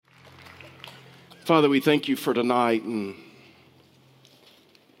Father, we thank you for tonight. And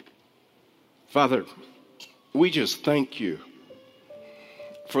Father, we just thank you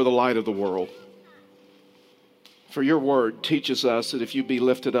for the light of the world. For your word teaches us that if you be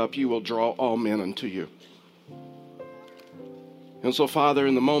lifted up, you will draw all men unto you. And so, Father,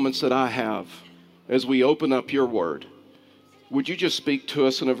 in the moments that I have, as we open up your word, would you just speak to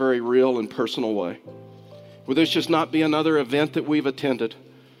us in a very real and personal way? Would this just not be another event that we've attended?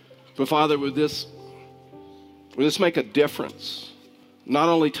 But Father, would this make a difference, not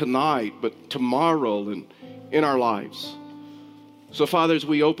only tonight, but tomorrow and in our lives? So Father, as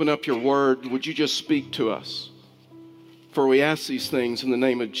we open up your word, would you just speak to us? For we ask these things in the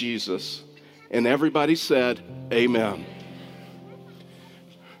name of Jesus. And everybody said, amen.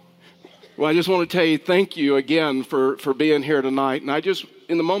 Well, I just want to tell you thank you again for being here tonight. And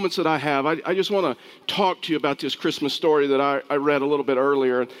in the moments that I have, I just want to talk to you about this Christmas story that I read a little bit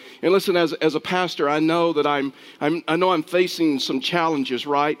earlier. And listen, as a pastor, I know that I'm facing some challenges,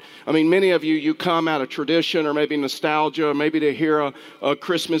 right? I mean, many of you come out of tradition or maybe nostalgia, or maybe to hear a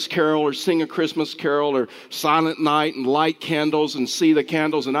Christmas carol or sing a Christmas carol or Silent Night and light candles and see the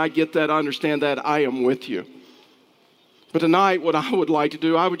candles. And I get that, I understand that, I am with you. But tonight, what I would like to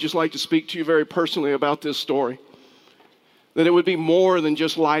do, I would just like to speak to you very personally about this story. That it would be more than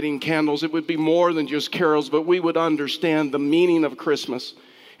just lighting candles. It would be more than just carols, but we would understand the meaning of Christmas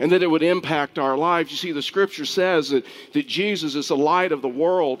and that it would impact our lives. You see, the scripture says that Jesus is the light of the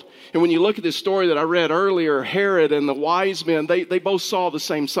world. And when you look at this story that I read earlier, Herod and the wise men, they both saw the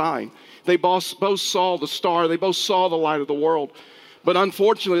same sign. They both saw the star. They both saw the light of the world. But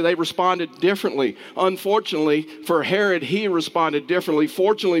unfortunately, they responded differently. Unfortunately, for Herod, he responded differently.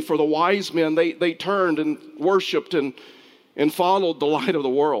 Fortunately, for the wise men, they turned and worshiped and followed the light of the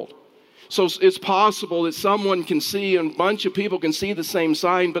world. So it's possible that someone can see, and a bunch of people can see the same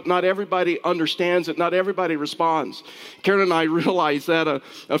sign, but not everybody understands it. Not everybody responds. Karen and I realized that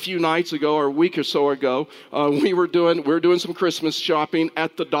a few nights ago, or a week or so ago. We were doing some Christmas shopping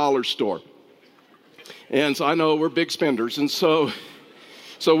at the dollar store. And so I know we're big spenders. And so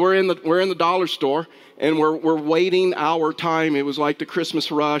we're in the dollar store, and we're waiting our time. It was like the Christmas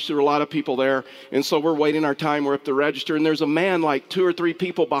rush. There were a lot of people there. And so we're waiting our time. We're at the register, and there's a man like 2 or 3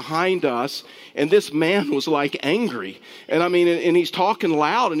 people behind us. And this man was like angry. And I mean, and he's talking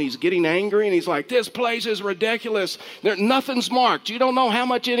loud, and he's getting angry. And he's like, this place is ridiculous. Nothing's marked. You don't know how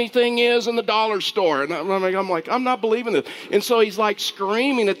much anything is in the dollar store. And I'm like, I'm not believing this. And so he's like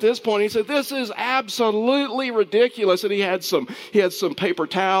screaming at this point. He said, this is absolutely ridiculous. And he had some paper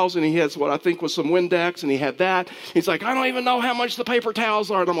towels, and he has what I think was some Windex. And he had that. He's like, I don't even know how much the paper towels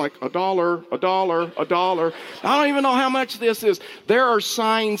are. And I'm like, $1, $1, $1. I don't even know how much this is. There are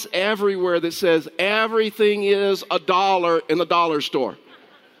signs everywhere that says everything is $1 in the dollar store.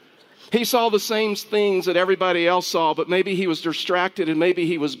 He saw the same things that everybody else saw, but maybe he was distracted and maybe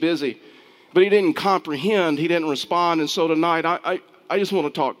he was busy. But he didn't comprehend. He didn't respond. And so tonight, I just want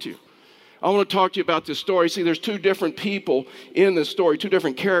to talk to you. I want to talk to you about this story. See, there's 2 different people in this story, 2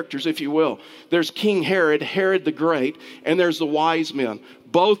 different characters, if you will. There's King Herod, Herod the Great, and there's the wise men.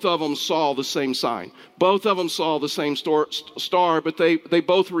 Both of them saw the same sign. Both of them saw the same star, but they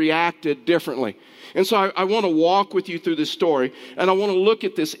both reacted differently. And so I want to walk with you through this story, and I want to look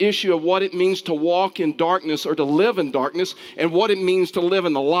at this issue of what it means to walk in darkness or to live in darkness, and what it means to live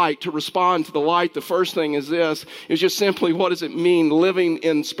in the light, to respond to the light. The first thing is just simply, what does it mean living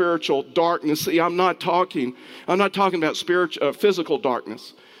in spiritual darkness? See, I'm not talking about physical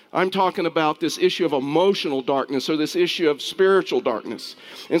darkness. I'm talking about this issue of emotional darkness, or this issue of spiritual darkness.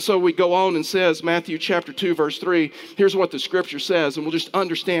 And so we go on and says, Matthew chapter 2, verse 3, here's what the scripture says, and we'll just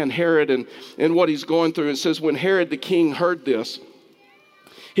understand Herod and what he's going through. It says, when Herod the king heard this,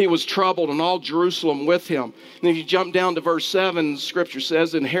 he was troubled, and all Jerusalem with him. And if you jump down to verse 7, the scripture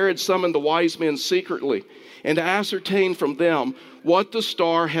says, and Herod summoned the wise men secretly, and to ascertain from them what time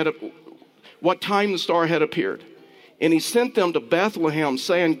the star had appeared. And he sent them to Bethlehem,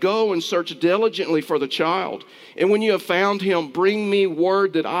 saying, go and search diligently for the child. And when you have found him, bring me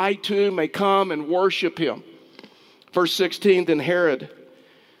word that I too may come and worship him. Verse 16, then Herod,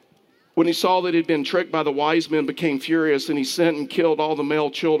 when he saw that he had been tricked by the wise men, became furious, and he sent and killed all the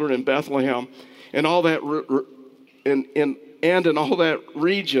male children in Bethlehem and all that in all that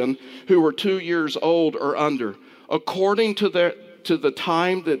region who were 2 years old or under, according to the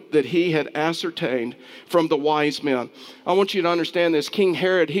time that he had ascertained from the wise men. I want you to understand this. King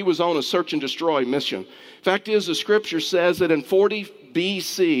Herod, he was on a search and destroy mission. Fact is, the scripture says that in 40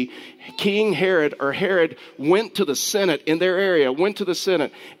 BC, King Herod, or Herod, went to the Senate in their area, went to the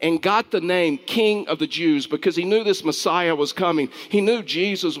Senate and got the name King of the Jews because he knew this Messiah was coming. He knew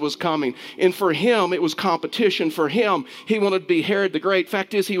Jesus was coming. And for him, it was competition. For him, he wanted to be Herod the Great.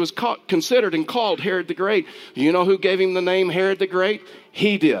 Fact is, he was considered and called Herod the Great. You know who gave him the name Herod the Great?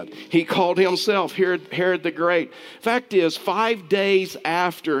 He did. He called himself Herod the Great. Fact is, 5 days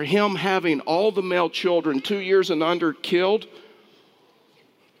after him having all the male children 2 years and under killed,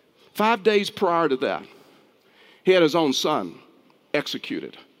 5 days prior to that, he had his own son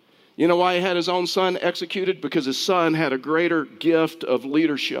executed. You know why he had his own son executed? Because his son had a greater gift of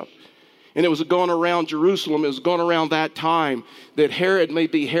leadership. And it was going around Jerusalem, it was going around that time that Herod may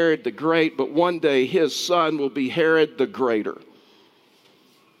be Herod the Great, but one day his son will be Herod the Greater.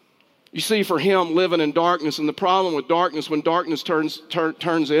 You see, for him, living in darkness, and the problem with darkness, when darkness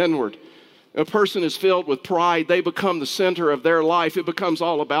turns inward, a person is filled with pride. They become the center of their life. It becomes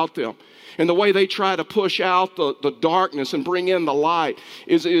all about them. And the way they try to push out the darkness and bring in the light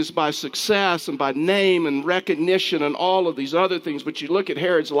is by success and by name and recognition and all of these other things. But you look at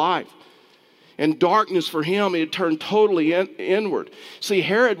Herod's life, and darkness for him, it turned totally inward. See,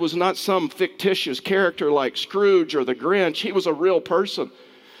 Herod was not some fictitious character like Scrooge or the Grinch. He was a real person.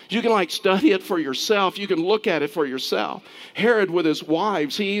 You can study it for yourself. You can look at it for yourself. Herod with his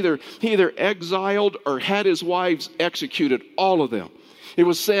wives, he either exiled or had his wives executed, all of them. It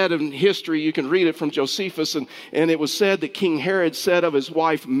was said in history, you can read it from Josephus, and it was said that King Herod said of his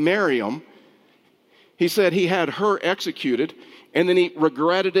wife Miriam, he said he had her executed, and then he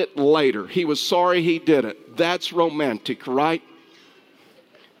regretted it later. He was sorry he did it. That's romantic, right?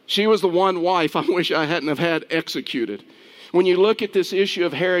 She was the one wife I wish I hadn't have had executed. When you look at this issue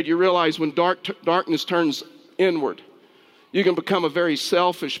of Herod, you realize when darkness turns inward, you can become a very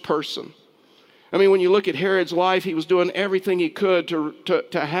selfish person. I mean, when you look at Herod's life, he was doing everything he could to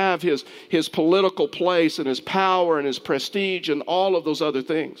have his political place and his power and his prestige and all of those other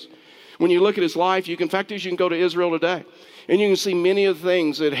things. When you look at his life, you can go to Israel today, and you can see many of the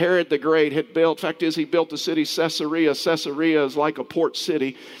things that Herod the Great had built. Fact is, he built the city Caesarea. Caesarea is like a port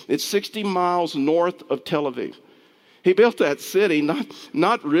city. It's 60 miles north of Tel Aviv. He built that city,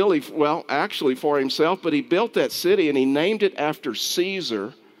 not really, well, actually for himself, but he built that city and he named it after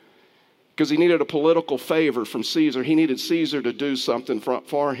Caesar because he needed a political favor from Caesar. He needed Caesar to do something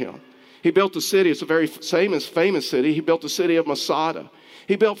for him. He built the city. It's a very famous city. He built the city of Masada.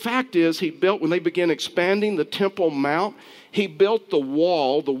 Fact is, when they began expanding the Temple Mount, he built the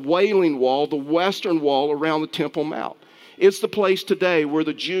wall, the Wailing Wall, the western wall around the Temple Mount. It's the place today where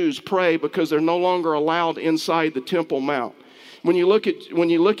the Jews pray because they're no longer allowed inside the Temple Mount. When you look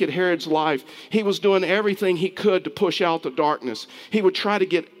at Herod's life, he was doing everything he could to push out the darkness. He would try to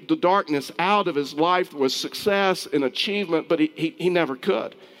get the darkness out of his life with success and achievement, but he never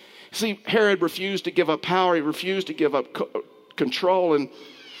could. See, Herod refused to give up power. He refused to give up control, and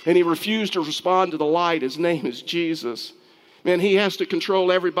he refused to respond to the light. His name is Jesus. Man, he has to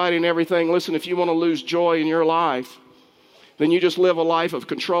control everybody and everything. Listen, if you want to lose joy in your life, then you just live a life of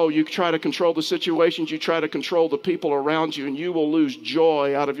control. You try to control the situations. You try to control the people around you, and you will lose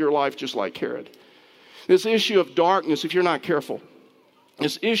joy out of your life just like Herod. This issue of darkness, if you're not careful,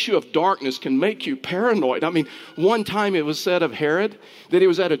 this issue of darkness can make you paranoid. I mean, one time it was said of Herod that he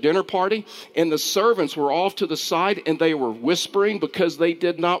was at a dinner party, and the servants were off to the side, and they were whispering because they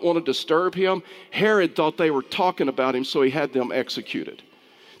did not want to disturb him. Herod thought they were talking about him, so he had them executed.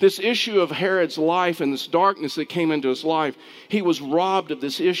 This issue of Herod's life and this darkness that came into his life, he was robbed of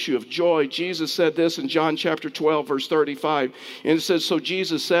this issue of joy. Jesus said this in John chapter 12, verse 35. And it says, so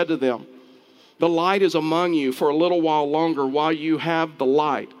Jesus said to them, the light is among you for a little while longer while you have the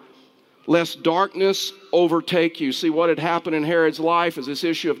light, lest darkness overtake you. See, what had happened in Herod's life is this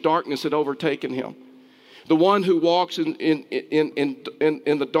issue of darkness had overtaken him. The one who walks in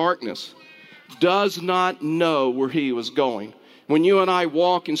the darkness does not know where he was going. When you and I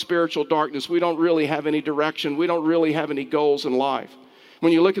walk in spiritual darkness, we don't really have any direction. We don't really have any goals in life.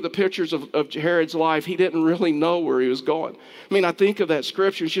 When you look at the pictures of Herod's life, he didn't really know where he was going. I mean, I think of that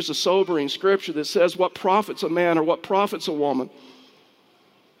scripture. It's just a sobering scripture that says, what profits a man or what profits a woman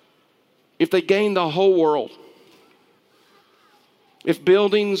if they gain the whole world? If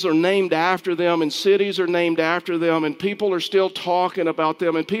buildings are named after them and cities are named after them and people are still talking about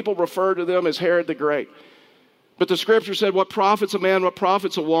them and people refer to them as Herod the Great. But the scripture said, what profits a man, what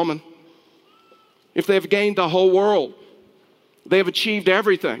profits a woman if they have gained the whole world? They have achieved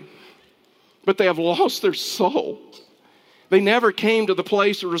everything, but they have lost their soul. They never came to the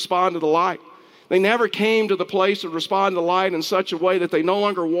place to respond to the light. They never came to the place to respond to the light in such a way that they no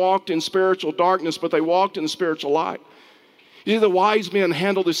longer walked in spiritual darkness, but they walked in the spiritual light. You see, the wise men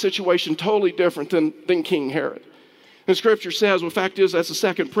handled this situation totally different than King Herod. And Scripture says, well, the fact is, that's the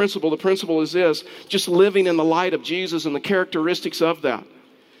second principle. The principle is this, just living in the light of Jesus and the characteristics of that.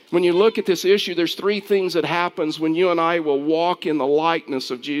 When you look at this issue, there's three things that happens when you and I will walk in the likeness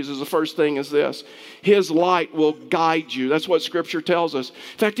of Jesus. The first thing is this. His light will guide you. That's what Scripture tells us.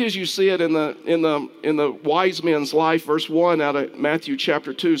 Fact is, you see it in the wise men's life. Verse 1 out of Matthew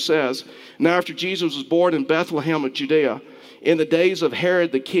chapter 2 says, now after Jesus was born in Bethlehem of Judea, in the days of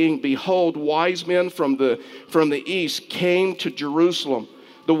Herod the king, behold, wise men from the east came to Jerusalem.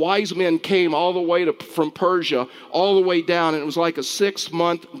 The wise men came all the way from Persia, all the way down, and it was like a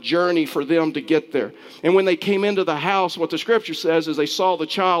 6-month journey for them to get there. And when they came into the house, what the Scripture says is they saw the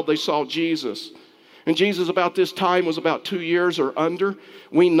child, they saw Jesus. And Jesus about this time was about 2 years or under.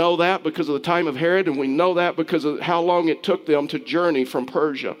 We know that because of the time of Herod, and we know that because of how long it took them to journey from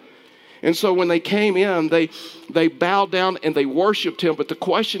Persia. And so when they came in, they bowed down and they worshiped him. But the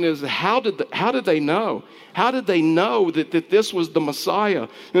question is, how did they know? How did they know that this was the Messiah?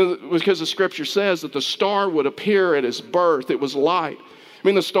 Because the Scripture says that the star would appear at his birth. It was light. I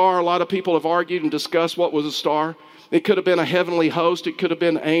mean, the star, a lot of people have argued and discussed what was a star. It could have been a heavenly host. It could have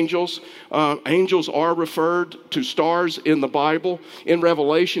been angels. Angels are referred to stars in the Bible. In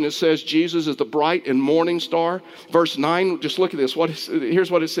Revelation, it says Jesus is the bright and morning star. Verse 9, just look at this. Here's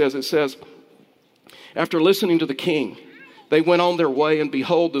what it says. It says, after listening to the king, they went on their way, and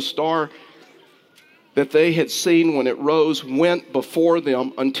behold, the star that they had seen when it rose went before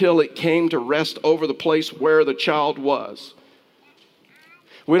them until it came to rest over the place where the child was.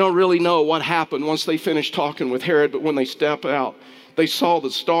 We don't really know what happened once they finished talking with Herod, but when they stepped out, they saw the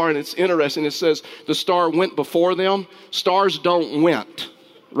star, and it's interesting. It says the star went before them. Stars don't went,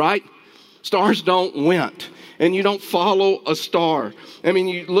 right? Stars don't went. And you don't follow a star. I mean,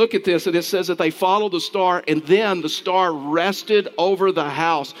 you look at this and it says that they followed the star, and then the star rested over the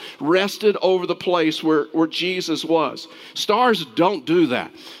house, rested over the place where Jesus was. Stars don't do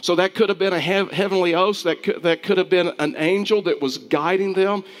that. So that could have been a heavenly host. That could have been an angel that was guiding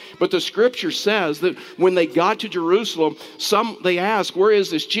them. But the Scripture says that when they got to Jerusalem, they asked, where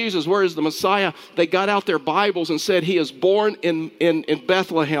is this Jesus? Where is the Messiah? They got out their Bibles and said, he is born in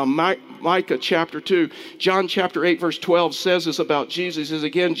Bethlehem. Micah chapter 2. John chapter 8 verse 12 says this about Jesus. It says,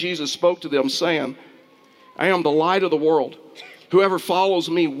 again, Jesus spoke to them saying, I am the light of the world. Whoever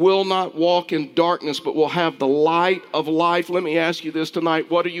follows me will not walk in darkness, but will have the light of life. Let me ask you this tonight.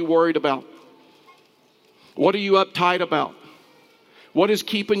 What are you worried about? What are you uptight about? What is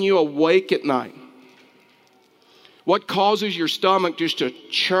keeping you awake at night? What causes your stomach just to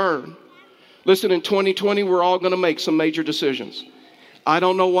churn? Listen, in 2020, we're all going to make some major decisions. I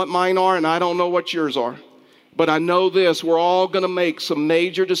don't know what mine are, and I don't know what yours are. But I know this, we're all going to make some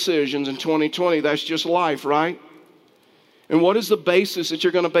major decisions in 2020. That's just life, right? And what is the basis that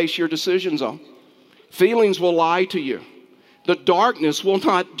you're going to base your decisions on? Feelings will lie to you. The darkness will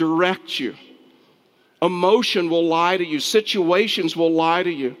not direct you. Emotion will lie to you. Situations will lie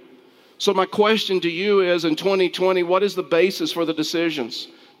to you. So my question to you is, in 2020, what is the basis for the decisions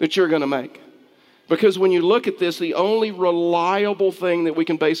that you're going to make? Because when you look at this, the only reliable thing that we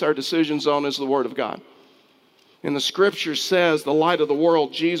can base our decisions on is the Word of God. And the Scripture says the light of the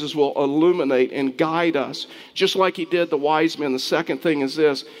world, Jesus will illuminate and guide us, just like he did the wise men. The second thing is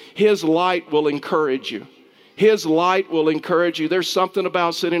this, his light will encourage you. His light will encourage you. There's something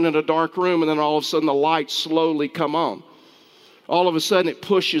about sitting in a dark room and then all of a sudden the lights slowly come on. All of a sudden it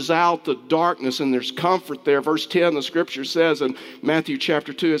pushes out the darkness and there's comfort there. Verse 10, the Scripture says in Matthew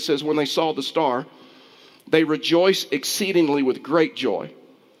chapter 2, it says, when they saw the star, they rejoiced exceedingly with great joy.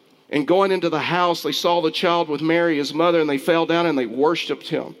 And going into the house, they saw the child with Mary, his mother, and they fell down and they worshiped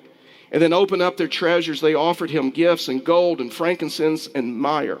him. And then opened up their treasures, they offered him gifts and gold and frankincense and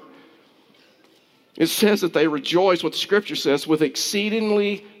myrrh. It says that they rejoiced, what the Scripture says, with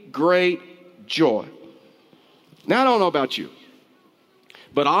exceedingly great joy. Now, I don't know about you,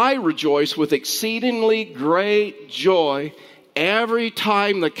 but I rejoice with exceedingly great joy every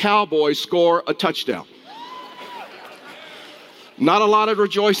time the Cowboys score a touchdown. Not a lot of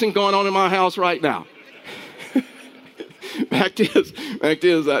rejoicing going on in my house right now. Fact is,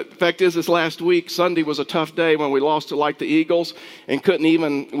 this last week, Sunday was a tough day when we lost to the Eagles and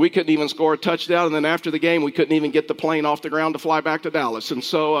we couldn't even score a touchdown. And then after the game, we couldn't even get the plane off the ground to fly back to Dallas. And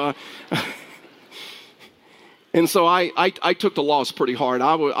so, I took the loss pretty hard.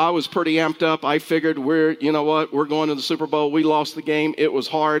 I was pretty amped up. I figured we're going to the Super Bowl. We lost the game. It was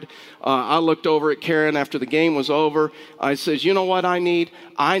hard. I looked over at Karen after the game was over. I says, you know what I need?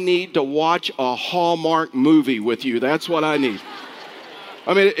 I need to watch a Hallmark movie with you. That's what I need.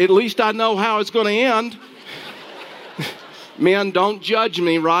 I mean, at least I know how it's going to end. Men, don't judge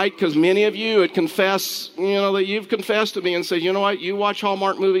me, right? Because many of you would confess, that you've confessed to me and say, you know what, you watch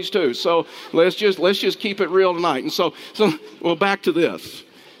Hallmark movies too. So let's just keep it real tonight. And so back to this.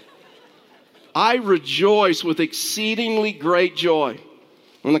 I rejoice with exceedingly great joy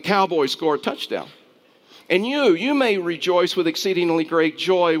when the Cowboys score a touchdown. And you may rejoice with exceedingly great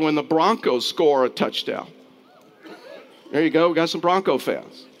joy when the Broncos score a touchdown. There you go. We got some Bronco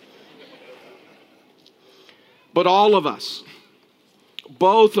fans. But all of us,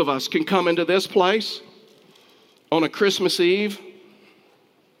 both of us can come into this place on a Christmas Eve,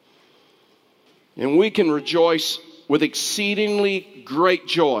 and we can rejoice with exceedingly great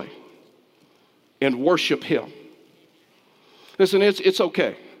joy and worship Him. Listen, it's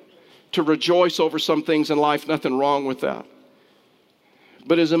okay to rejoice over some things in life. Nothing wrong with that.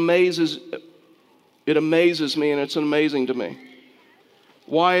 But it amazes me, and it's amazing to me.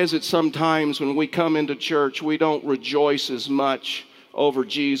 Why is it sometimes when we come into church, we don't rejoice as much over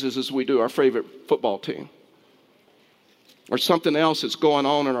Jesus as we do our favorite football team? Or something else that's going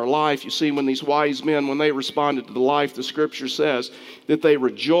on in our life. You see, when these wise men, when they responded to the life, the scripture says that they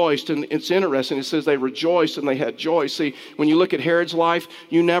rejoiced. And it's interesting. It says they rejoiced and they had joy. See, when you look at Herod's life,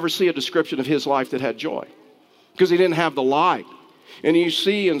 you never see a description of his life that had joy. Because he didn't have the light. And you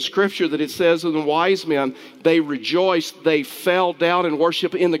see in Scripture that it says of the wise men, they rejoiced, they fell down and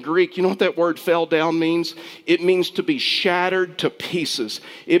worship. In the Greek, you know what that word fell down means? It means to be shattered to pieces.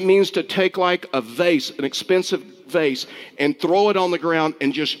 It means to take like a vase, an expensive vase, and throw it on the ground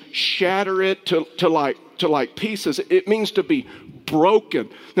and just shatter it to like pieces. It means to be broken.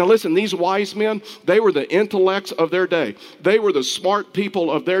 Now listen, these wise men, they were the intellects of their day. They were the smart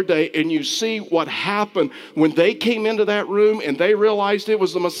people of their day. And you see what happened when they came into that room and they realized it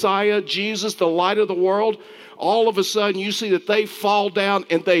was the Messiah, Jesus, the light of the world. All of a sudden you see that they fall down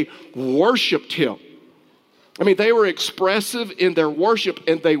and they worshiped Him. I mean, they were expressive in their worship,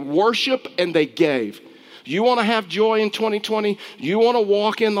 and they worship and they gave. You want to have joy in 2020? You want to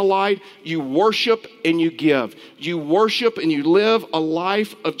walk in the light? You worship and you give. You worship and you live a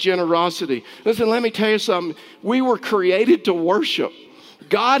life of generosity. Listen, let me tell you something. We were created to worship.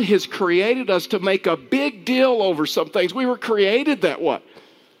 God has created us to make a big deal over some things. We were created that way.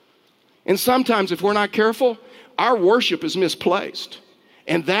 And sometimes if we're not careful, our worship is misplaced.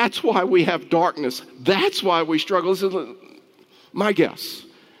 And that's why we have darkness. That's why we struggle. This is my guess.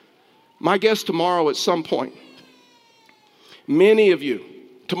 My guess tomorrow at some point, many of you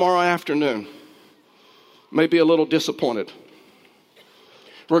tomorrow afternoon may be a little disappointed.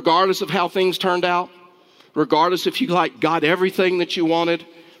 Regardless of how things turned out, regardless if you got everything that you wanted,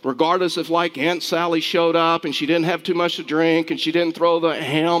 regardless if Aunt Sally showed up and she didn't have too much to drink and she didn't throw the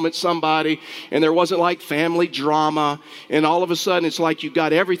helm at somebody and there wasn't family drama and all of a sudden it's like you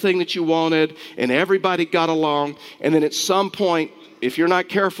got everything that you wanted and everybody got along, and then at some point, if you're not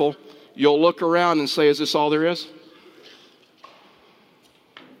careful, you'll look around and say, is this all there is?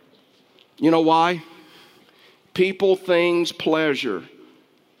 You know why? People, things, pleasure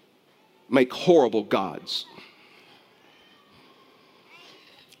make horrible gods.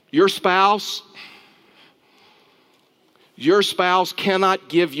 Your spouse cannot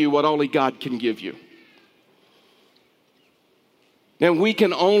give you what only God can give you. And we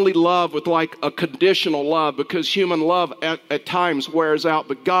can only love with a conditional love, because human love at times wears out,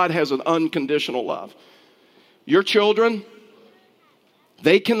 but God has an unconditional love. Your children,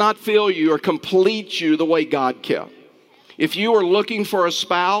 they cannot fill you or complete you the way God can. If you are looking for a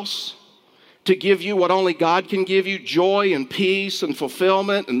spouse to give you what only God can give you, joy and peace and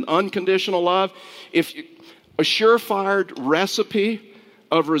fulfillment and unconditional love, a surefire recipe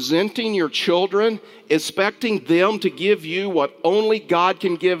of resenting your children, expecting them to give you what only God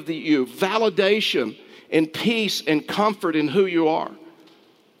can give you, validation and peace and comfort in who you are.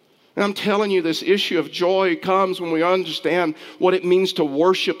 And I'm telling you, this issue of joy comes when we understand what it means to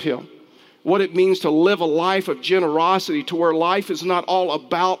worship Him, what it means to live a life of generosity, to where life is not all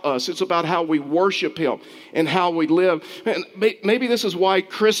about us. It's about how we worship Him and how we live. And maybe this is why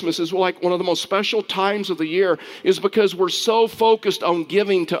Christmas is one of the most special times of the year, is because we're so focused on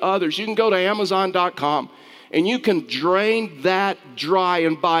giving to others. You can go to Amazon.com and you can drain that dry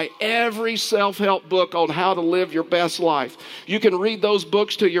and buy every self-help book on how to live your best life. You can read those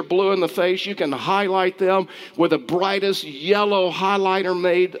books till you're blue in the face. You can highlight them with the brightest yellow highlighter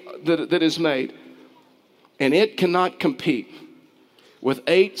that is made. And it cannot compete with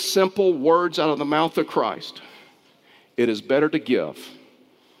 8 simple words out of the mouth of Christ. It is better to give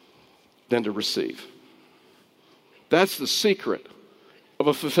than to receive. That's the secret of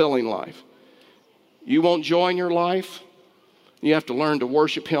a fulfilling life. You want joy in your life? You have to learn to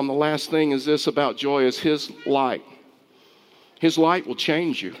worship Him. The last thing is this about joy is His light. His light will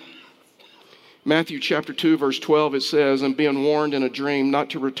change you. Matthew chapter 2, verse 12, it says, and being warned in a dream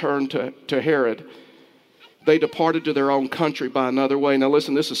not to return to Herod, they departed to their own country by another way. Now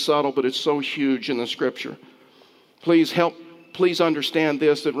listen, this is subtle, but it's so huge in the scripture. Please understand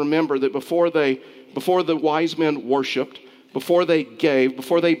this, that remember that before the wise men worshiped, before they gave,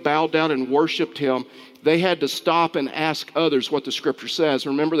 before they bowed down and worshiped him, they had to stop and ask others what the scripture says.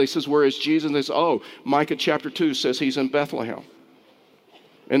 Remember, they says, where is Jesus? And they say, oh, Micah chapter 2 says he's in Bethlehem.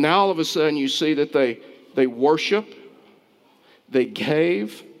 And now all of a sudden you see that they worship, they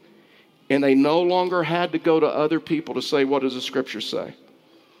gave, and they no longer had to go to other people to say, what does the scripture say?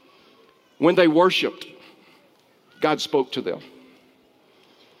 When they worshiped, God spoke to them.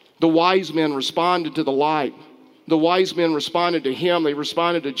 The wise men responded to the light. The wise men responded to him. They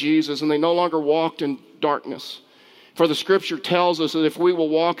responded to Jesus, and they no longer walked in darkness. For the scripture tells us that if we will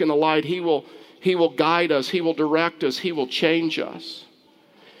walk in the light, he will guide us. He will direct us. He will change us.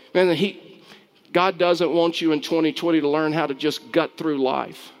 Man, God doesn't want you in 2020 to learn how to just gut through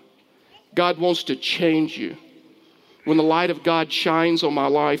life. God wants to change you. When the light of God shines on my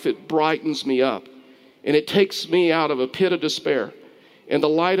life, it brightens me up. And it takes me out of a pit of despair. And the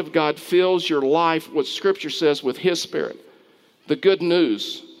light of God fills your life, what Scripture says, with His Spirit. The good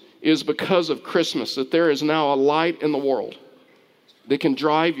news is because of Christmas that there is now a light in the world that can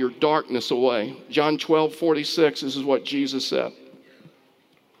drive your darkness away. John 12:46, this is what Jesus said.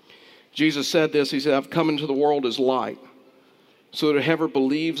 Jesus said this, he said, I've come into the world as light, so that whoever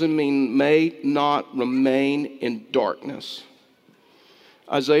believes in me may not remain in darkness.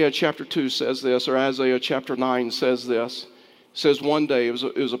 Isaiah chapter 2 says this, or Isaiah chapter 9 says this. It says one day, it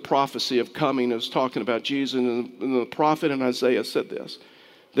was a prophecy of coming. It was talking about Jesus, and the prophet in Isaiah said this,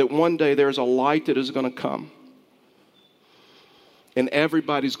 that one day there's a light that is going to come, and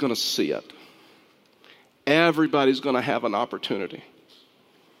everybody's going to see it. Everybody's going to have an opportunity.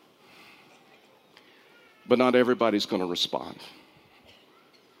 But not everybody's going to respond.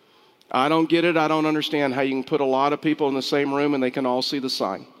 I don't get it. I don't understand how you can put a lot of people in the same room and they can all see the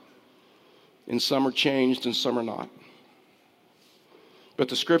sign. And some are changed and some are not. But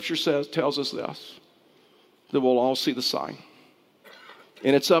the scripture tells us this, that we'll all see the sign.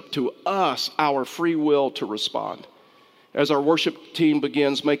 And it's up to us, our free will, to respond. As our worship team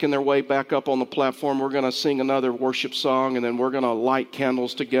begins making their way back up on the platform, we're going to sing another worship song, and then we're going to light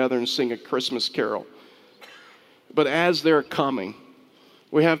candles together and sing a Christmas carol. But as they're coming,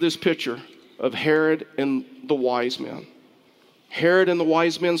 we have this picture of Herod and the wise men. Herod and the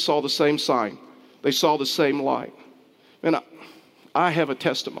wise men saw the same sign. They saw the same light. And I have a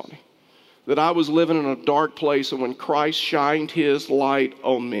testimony that I was living in a dark place, and when Christ shined his light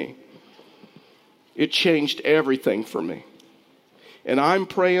on me, it changed everything for me. And I'm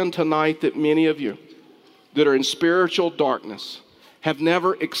praying tonight that many of you that are in spiritual darkness have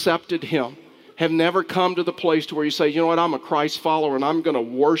never accepted him, have never come to the place to where you say, you know what, I'm a Christ follower and I'm going to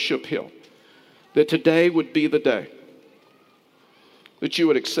worship him. That today would be the day that you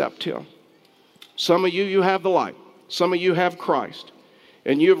would accept him. Some of you have the light. Some of you have Christ.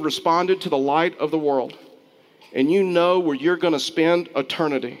 And you have responded to the light of the world. And you know where you're going to spend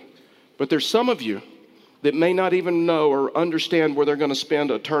eternity. But there's some of you that may not even know or understand where they're going to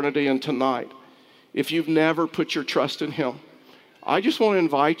spend eternity and tonight. If you've never put your trust in him, I just want to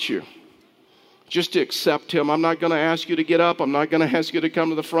invite you just to accept him. I'm not going to ask you to get up. I'm not going to ask you to come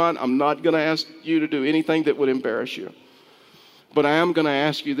to the front. I'm not going to ask you to do anything that would embarrass you. But I am going to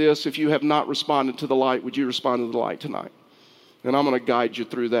ask you this. If you have not responded to the light, would you respond to the light tonight? And I'm going to guide you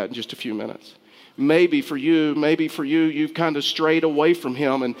through that in just a few minutes. Maybe for you, you've kind of strayed away from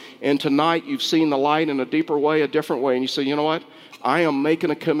him. And tonight you've seen the light in a deeper way, a different way. And you say, you know what? I am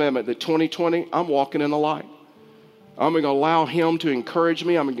making a commitment that 2020, I'm walking in the light. I'm going to allow him to encourage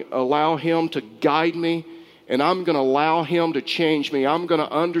me. I'm going to allow him to guide me. And I'm going to allow him to change me. I'm going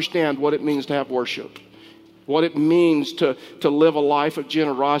to understand what it means to have worship. What it means to live a life of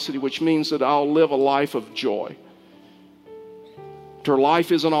generosity, which means that I'll live a life of joy. For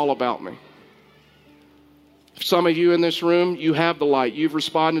life isn't all about me. Some of you in this room, you have the light. You've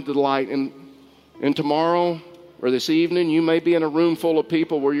responded to the light. And tomorrow or this evening, you may be in a room full of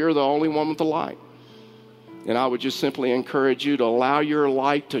people where you're the only one with the light. And I would just simply encourage you to allow your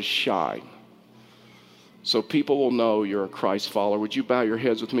light to shine so people will know you're a Christ follower. Would you bow your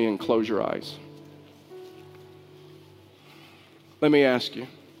heads with me and close your eyes? Let me ask you,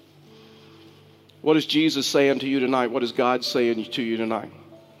 what is Jesus saying to you tonight? What is God saying to you tonight?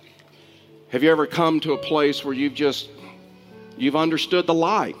 Have you ever come to a place where you've understood the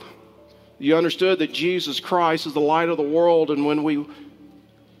light? You understood that Jesus Christ is the light of the world, and when we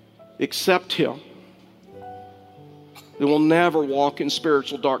accept him, that will never walk in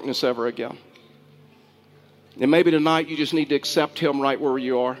spiritual darkness ever again. And maybe tonight you just need to accept Him right where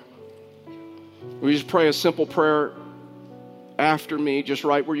you are. We just pray a simple prayer after me, just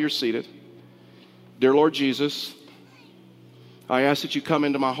right where you're seated. Dear Lord Jesus, I ask that you come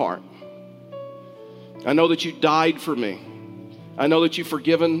into my heart. I know that you died for me. I know that you've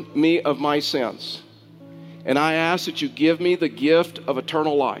forgiven me of my sins. And I ask that you give me the gift of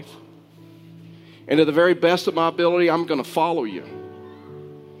eternal life. And to the very best of my ability, I'm going to follow you.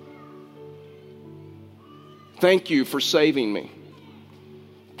 Thank you for saving me.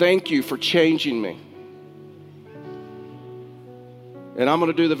 Thank you for changing me. And I'm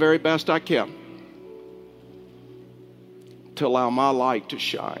going to do the very best I can to allow my light to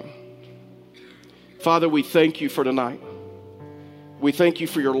shine. Father, we thank you for tonight. We thank you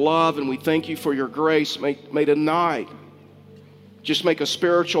for your love, and we thank you for your grace. May tonight just make a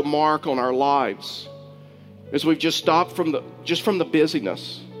spiritual mark on our lives as we've just stopped from the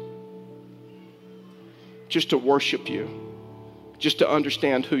busyness, just to worship you, just to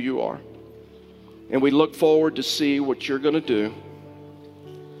understand who you are. And we look forward to see what you're going to do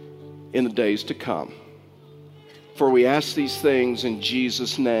in the days to come. For we ask these things in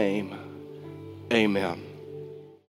Jesus' name. Amen.